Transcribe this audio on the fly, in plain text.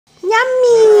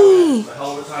Yummy.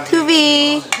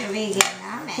 Kuvi.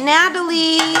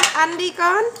 Natalie. Ăn đi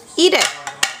con. Eat it.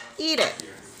 Eat it.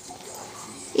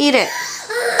 Eat it.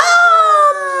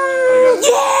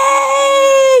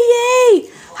 Yay! Yay!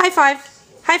 High five.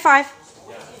 High five.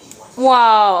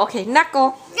 Wow. Okay.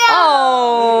 Knuckle.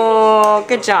 Oh,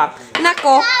 good job.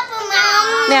 Knuckle.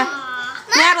 Now,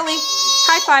 Natalie.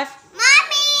 High five.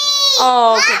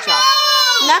 Oh, good job.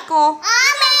 Knuckle.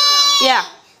 Yeah.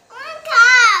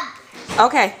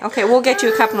 Okay. Okay. We'll get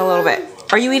you a cup in a little bit.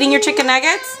 Are you eating your chicken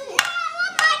nuggets?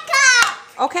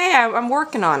 Okay. I'm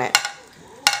working on it.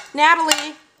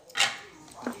 Natalie.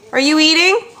 Are you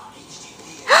eating?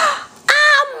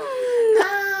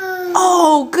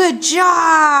 Oh, good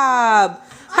job.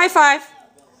 High five.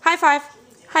 High five.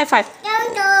 High five.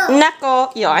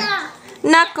 Knuckle. Yeah.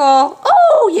 Knuckle.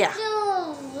 Oh, yeah.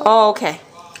 Okay.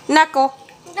 Knuckle.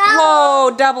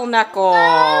 Whoa, double knuckle.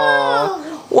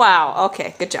 Wow.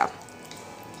 Okay, good job.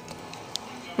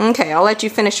 Okay, I'll let you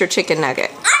finish your chicken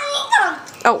nugget.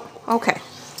 Oh, okay.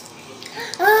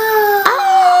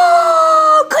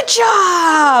 Oh, good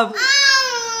job.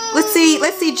 Let's see,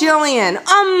 Jillian.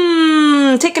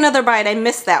 Take another bite. I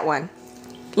missed that one.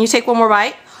 Can you take one more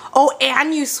bite? Oh,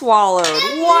 and you swallowed.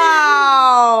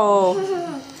 Wow.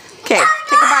 Okay,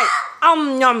 take a bite.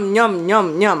 Yum, yum,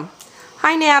 yum, yum.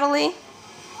 Hi, Natalie.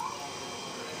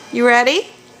 You ready?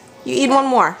 You eat one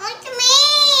more. Look at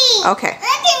me. Okay. Look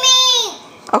at me.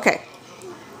 Okay.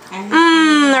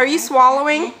 Are you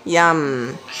swallowing?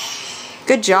 Yum.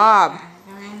 Good job.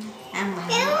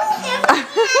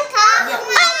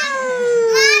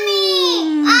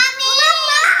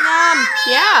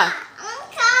 Yeah.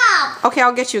 Okay,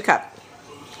 I'll get you a cup.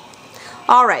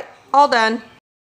 All right, all done.